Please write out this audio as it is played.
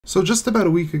So just about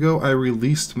a week ago, I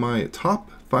released my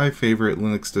top 5 favorite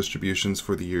Linux distributions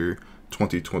for the year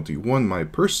 2021, my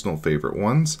personal favorite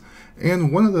ones,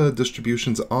 and one of the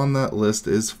distributions on that list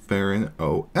is Feren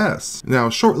OS. Now,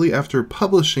 shortly after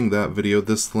publishing that video,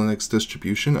 this Linux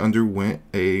distribution underwent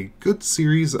a good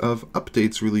series of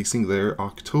updates, releasing their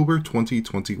October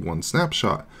 2021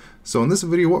 snapshot. So in this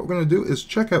video, what we're going to do is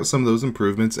check out some of those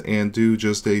improvements and do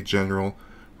just a general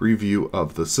review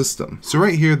of the system. So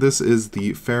right here, this is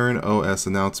the Feren OS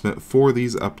announcement for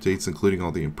these updates, including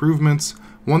all the improvements.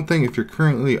 One thing, if you're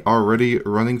currently already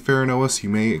running Feren OS, you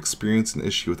may experience an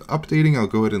issue with updating. I'll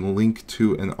go ahead and link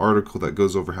to an article that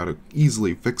goes over how to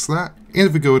easily fix that. And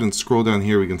if we go ahead and scroll down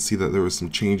here, we can see that there was some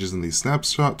changes in the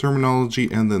snapshot terminology,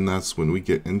 and then that's when we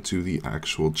get into the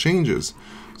actual changes.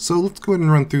 So let's go ahead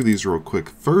and run through these real quick.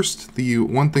 First, the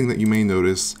one thing that you may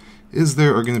notice is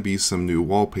there are going to be some new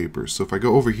wallpapers. So if I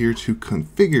go over here to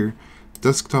configure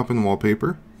desktop and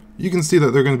wallpaper, you can see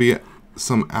that there are going to be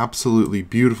some absolutely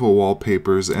beautiful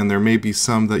wallpapers, and there may be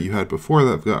some that you had before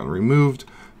that have gotten removed,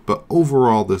 but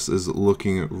overall this is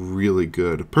looking really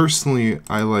good. Personally,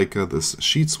 I like this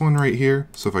sheets one right here.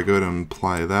 So if I go ahead and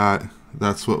apply that,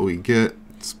 that's what we get.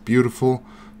 It's beautiful,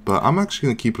 but I'm actually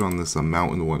going to keep it on this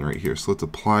mountain one right here. So let's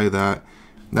apply that.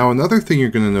 Now, another thing you're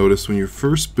going to notice when you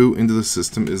first boot into the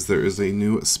system is there is a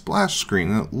new splash screen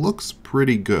that looks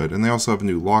pretty good, and they also have a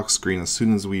new lock screen. As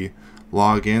soon as we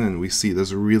log in and we see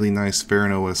there's a really nice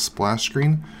Feren OS splash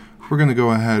screen, we're going to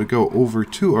go ahead, go over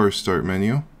to our start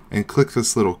menu and click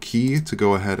this little key to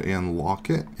go ahead and lock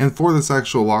it. And for this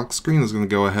actual lock screen, it's going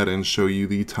to go ahead and show you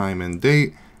the time and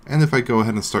date. And if I go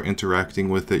ahead and start interacting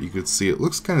with it, you can see it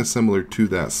looks kind of similar to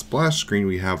that splash screen.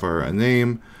 We have our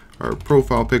name, our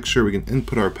profile picture, we can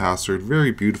input our password, very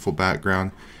beautiful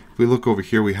background. If we look over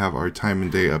here, we have our time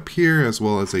and day up here, as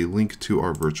well as a link to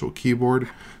our virtual keyboard.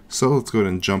 So let's go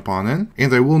ahead and jump on in.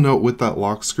 And I will note with that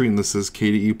lock screen, this is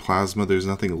KDE Plasma. There's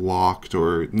nothing locked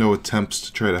or no attempts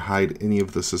to try to hide any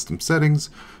of the system settings.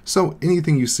 So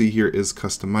anything you see here is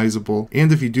customizable.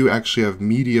 And if you do actually have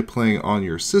media playing on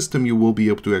your system, you will be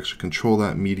able to actually control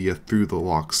that media through the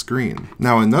lock screen.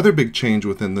 Now, another big change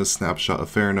within this snapshot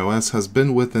of Feren OS has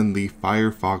been within the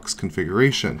Firefox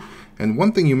configuration. And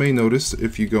one thing you may notice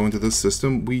if you go into this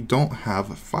system, we don't have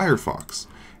Firefox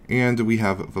and we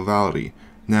have Vivality.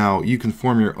 Now, you can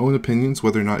form your own opinions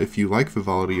whether or not if you like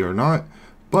Vivality or not,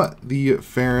 but the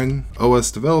Feren OS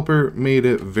developer made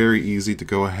it very easy to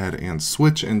go ahead and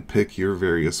switch and pick your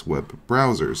various web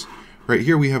browsers. Right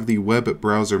here we have the web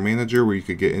browser manager where you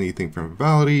could get anything from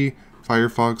Vivality,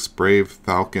 Firefox, Brave,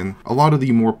 Falcon. A lot of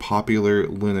the more popular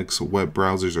Linux web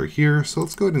browsers are here, so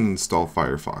let's go ahead and install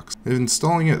Firefox. And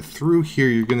installing it through here,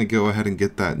 you're going to go ahead and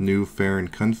get that new Feren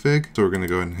config. So we're going to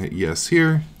go ahead and hit yes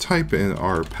here, type in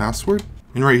our password.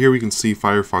 And right here we can see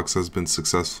Firefox has been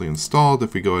successfully installed.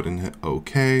 If we go ahead and hit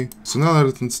OK. So now that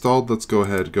it's installed, let's go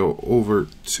ahead, go over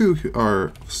to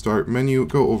our start menu,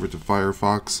 go over to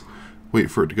Firefox, wait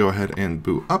for it to go ahead and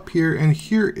boot up here, and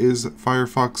here is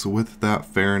Firefox with that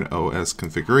Feren OS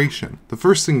configuration. The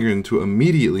first thing you're going to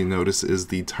immediately notice is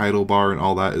the title bar and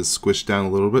all that is squished down a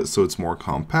little bit so it's more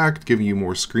compact, giving you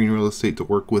more screen real estate to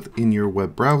work with in your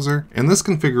web browser. And this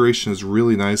configuration is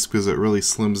really nice because it really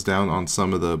slims down on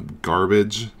some of the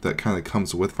garbage that kind of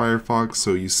comes with Firefox.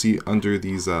 So you see under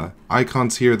these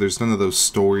icons here, there's none of those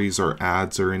stories or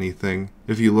ads or anything.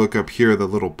 If you look up here, the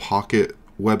little pocket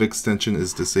web extension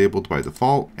is disabled by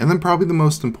default. And then probably the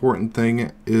most important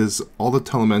thing is all the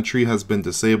telemetry has been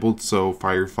disabled, so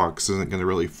Firefox isn't going to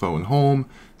really phone home,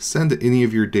 send any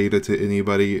of your data to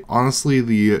anybody. Honestly,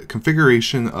 the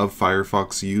configuration of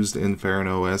Firefox used in Feren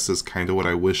OS is kind of what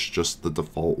I wish just the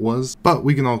default was, but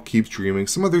we can all keep dreaming.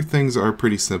 Some other things are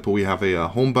pretty simple. We have a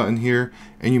home button here,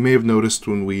 and you may have noticed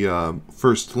when we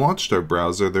first launched our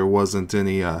browser, there wasn't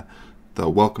any the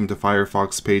welcome to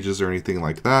Firefox pages or anything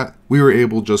like that. We were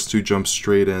able just to jump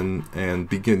straight in and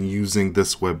begin using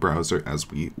this web browser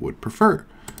as we would prefer.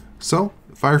 So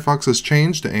Firefox has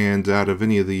changed, and out of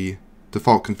any of the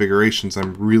default configurations,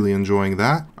 I'm really enjoying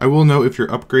that. I will note if you're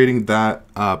upgrading,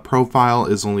 that profile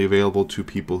is only available to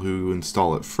people who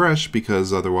install it fresh,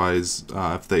 because otherwise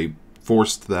if they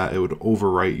forced that, it would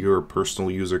overwrite your personal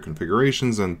user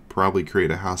configurations and probably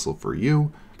create a hassle for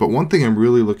you. But one thing I'm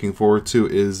really looking forward to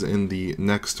is in the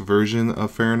next version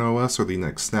of Feren OS, or the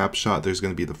next snapshot, there's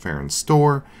going to be the Feren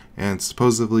store, and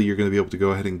supposedly you're going to be able to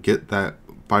go ahead and get that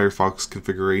Firefox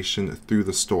configuration through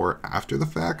the store after the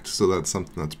fact, so that's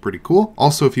something that's pretty cool.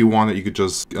 Also, if you want it, you could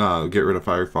just get rid of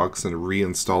Firefox and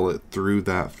reinstall it through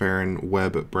that Feren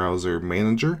web browser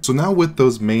manager. So now with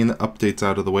those main updates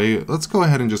out of the way, let's go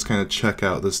ahead and just kind of check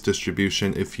out this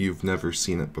distribution if you've never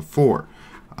seen it before.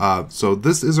 So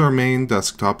this is our main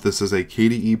desktop. This is a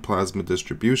KDE Plasma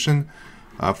distribution.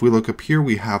 If we look up here,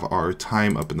 we have our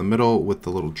time up in the middle with the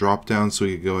little drop down, so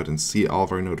we can go ahead and see all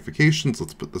of our notifications.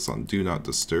 Let's put this on Do Not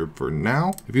Disturb for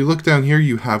now. If you look down here,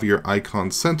 you have your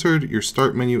icon centered. Your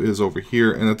start menu is over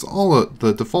here, and it's all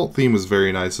the default theme is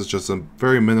very nice. It's just a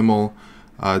very minimal,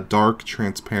 dark,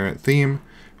 transparent theme.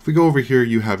 If we go over here,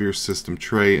 you have your system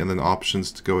tray and then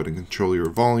options to go ahead and control your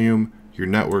volume, your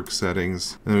network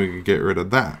settings, and then we can get rid of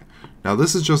that. Now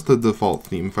this is just the default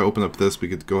theme. If I open up this, we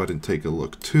could go ahead and take a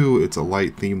look too. It's a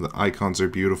light theme, the icons are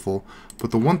beautiful.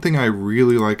 But the one thing I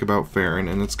really like about Feren,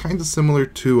 and it's kind of similar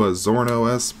to a Zorn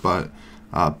OS, but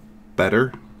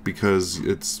better because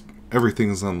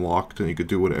everything is unlocked and you could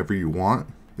do whatever you want,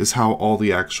 is how all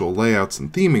the actual layouts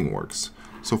and theming works.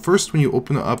 So first, when you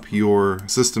open up your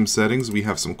system settings, we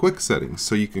have some quick settings.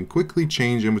 So you can quickly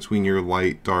change in between your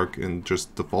light, dark, and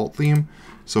just default theme.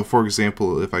 So for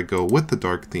example, if I go with the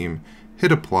dark theme,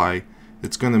 hit apply,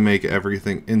 it's going to make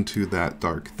everything into that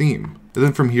dark theme. And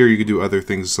then from here, you can do other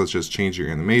things such as change your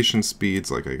animation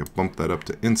speeds, like I could bump that up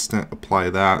to instant,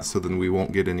 apply that, so then we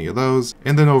won't get any of those.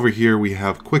 And then over here, we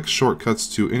have quick shortcuts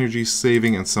to energy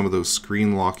saving and some of those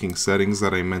screen locking settings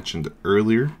that I mentioned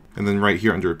earlier. And then right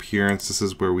here under appearance, this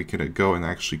is where we can go and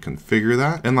actually configure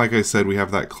that. And like I said, we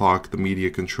have that clock, the media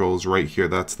controls right here.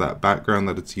 That's that background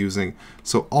that it's using.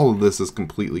 So all of this is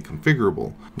completely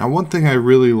configurable. Now, one thing I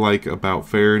really like about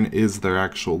Feren is their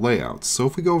actual layouts. So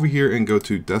if we go over here and go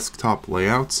to desktop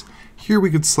layouts, here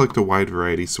we could select a wide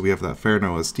variety. So we have that Feren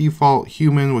OS default,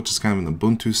 human, which is kind of an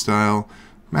Ubuntu style,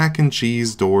 mac and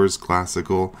cheese, doors,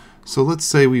 classical. So let's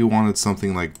say we wanted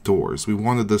something like doors. We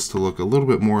wanted this to look a little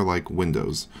bit more like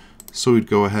Windows. So we'd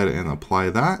go ahead and apply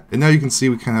that. And now you can see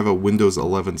we kind of have a Windows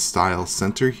 11 style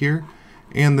center here.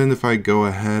 And then if I go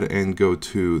ahead and go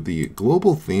to the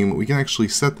global theme, we can actually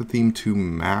set the theme to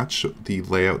match the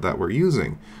layout that we're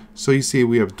using. So you see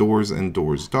we have doors and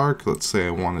doors dark. Let's say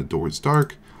I wanted doors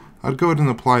dark. I'd go ahead and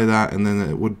apply that, and then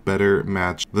it would better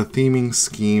match the theming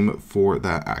scheme for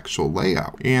that actual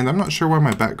layout. And I'm not sure why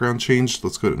my background changed.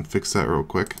 Let's go ahead and fix that real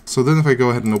quick. So then if I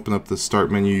go ahead and open up the start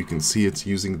menu, you can see it's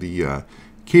using the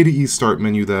KDE start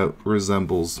menu that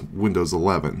resembles Windows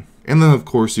 11. And then of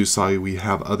course you saw we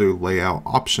have other layout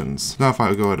options. Now if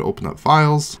I go ahead and open up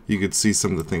files, you could see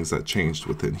some of the things that changed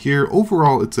within here.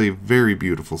 Overall, it's a very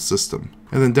beautiful system.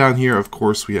 And then down here, of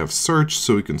course, we have search,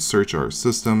 so we can search our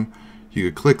system. You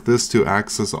could click this to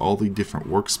access all the different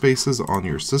workspaces on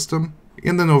your system.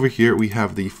 And then over here we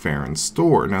have the Feren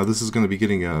store. Now this is going to be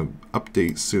getting an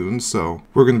update soon, so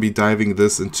we're going to be diving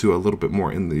this into a little bit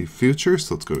more in the future.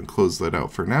 So let's go and close that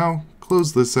out for now.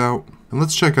 Close this out. And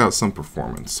let's check out some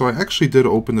performance. So I actually did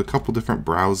open a couple different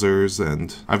browsers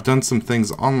and I've done some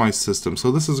things on my system.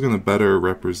 So this is going to better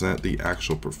represent the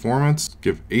actual performance.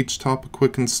 Give htop a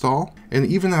quick install. And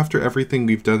even after everything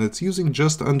we've done, it's using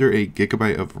just under 1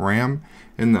 GB of RAM.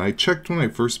 And I checked when I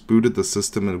first booted the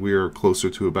system and we are closer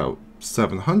to about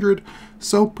 700.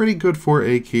 So pretty good for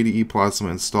a KDE Plasma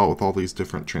install with all these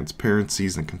different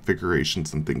transparencies and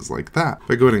configurations and things like that. If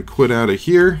I go ahead and quit out of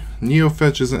here,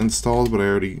 neofetch isn't installed, but I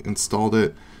already installed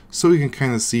it. So we can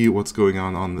kind of see what's going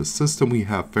on this system. We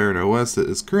have Feren OS that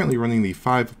is currently running the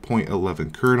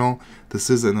 5.11 kernel.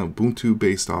 This is an Ubuntu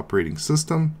based operating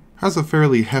system. Has a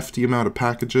fairly hefty amount of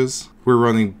packages. We're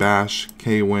running Bash,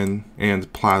 Kwin,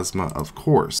 and Plasma, of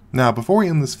course. Now, before we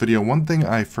end this video, one thing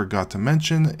I forgot to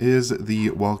mention is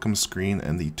the welcome screen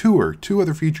and the tour. Two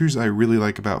other features I really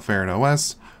like about Feren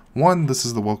OS. One, this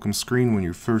is the welcome screen when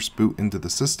you first boot into the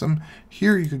system.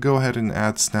 Here you could go ahead and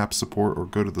add snap support or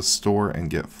go to the store and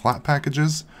get flat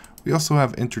packages. We also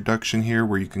have introduction here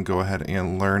where you can go ahead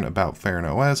and learn about Feren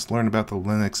OS, learn about the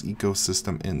Linux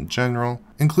ecosystem in general,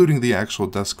 including the actual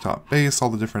desktop base, all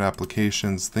the different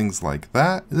applications, things like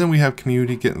that. And then we have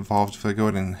community, get involved. If I go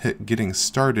ahead and hit getting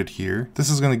started here, this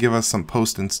is going to give us some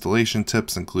post-installation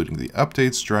tips, including the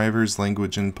updates, drivers,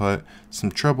 language input,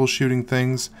 some troubleshooting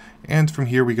things. And from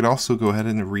here, we could also go ahead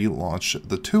and relaunch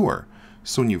the tour.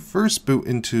 So when you first boot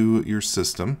into your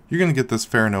system, you're going to get this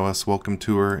Feren OS welcome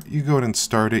tour. You go ahead and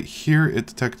start it. Here it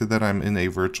detected that I'm in a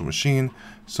virtual machine,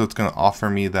 so it's going to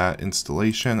offer me that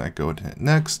installation. I go ahead and hit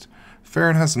next.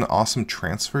 Feren has an awesome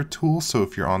transfer tool, so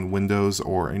if you're on Windows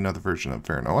or another version of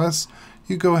Feren OS,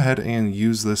 you go ahead and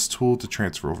use this tool to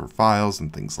transfer over files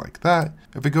and things like that.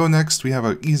 If we go next, we have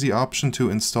an easy option to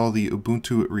install the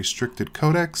Ubuntu restricted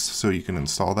codecs, so you can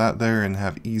install that there and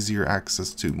have easier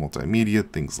access to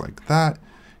multimedia, things like that.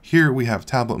 Here we have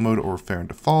tablet mode or Feren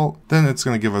default. Then it's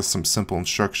going to give us some simple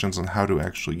instructions on how to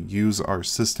actually use our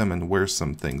system and where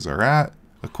some things are at.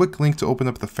 a quick link to open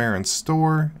up the Feren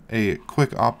store, a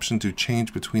quick option to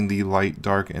change between the light,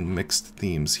 dark, and mixed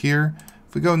themes here.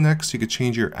 If we go next, you could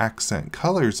change your accent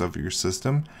colors of your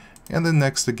system. And then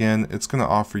next again, it's going to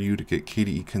offer you to get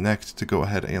KDE Connect to go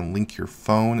ahead and link your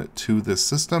phone to this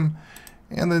system.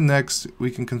 And then next, we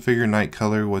can configure night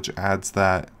color, which adds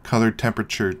that color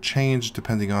temperature change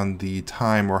depending on the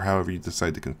time or however you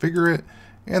decide to configure it.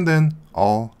 And then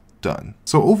all done.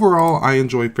 So overall, I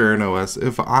enjoy Feren OS.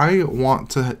 If I want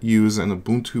to use an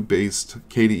Ubuntu-based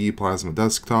KDE Plasma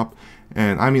Desktop,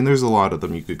 and I mean, there's a lot of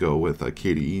them. You could go with a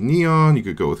KDE Neon, you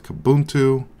could go with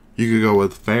Kubuntu, you could go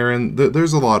with Feren.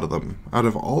 There's a lot of them. Out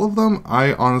of all of them,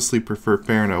 I honestly prefer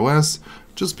Feren OS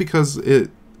just because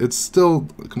it's still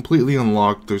completely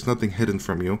unlocked. There's nothing hidden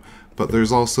from you, but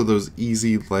there's also those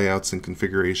easy layouts and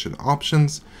configuration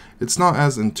options. It's not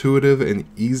as intuitive and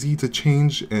easy to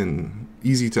change and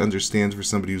easy to understand for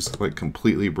somebody who's like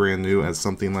completely brand new as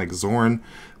something like Zorn.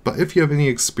 But if you have any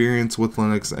experience with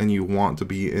Linux and you want to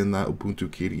be in that Ubuntu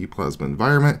KDE Plasma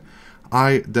environment,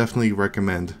 I definitely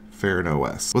recommend Feren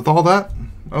OS. With all that,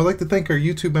 I would like to thank our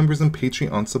YouTube members and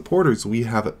Patreon supporters. We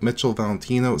have Mitchell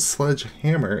Valentino,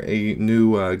 Sledgehammer, a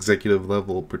new executive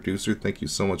level producer. Thank you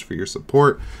so much for your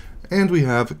support. And we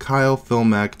have Kyle, Phil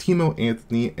Mack, Timo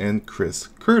Anthony, and Chris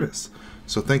Curtis.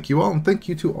 So thank you all, and thank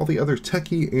you to all the other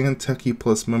Techie and Techie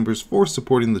Plus members for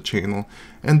supporting the channel.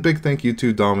 And big thank you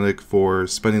to Dominic for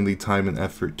spending the time and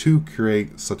effort to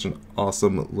create such an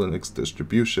awesome Linux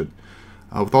distribution.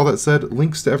 With all that said,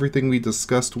 links to everything we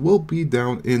discussed will be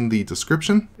down in the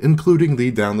description, including the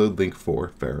download link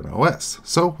for Feren OS.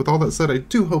 So with all that said, I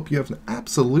do hope you have an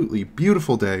absolutely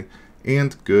beautiful day,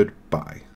 and goodbye.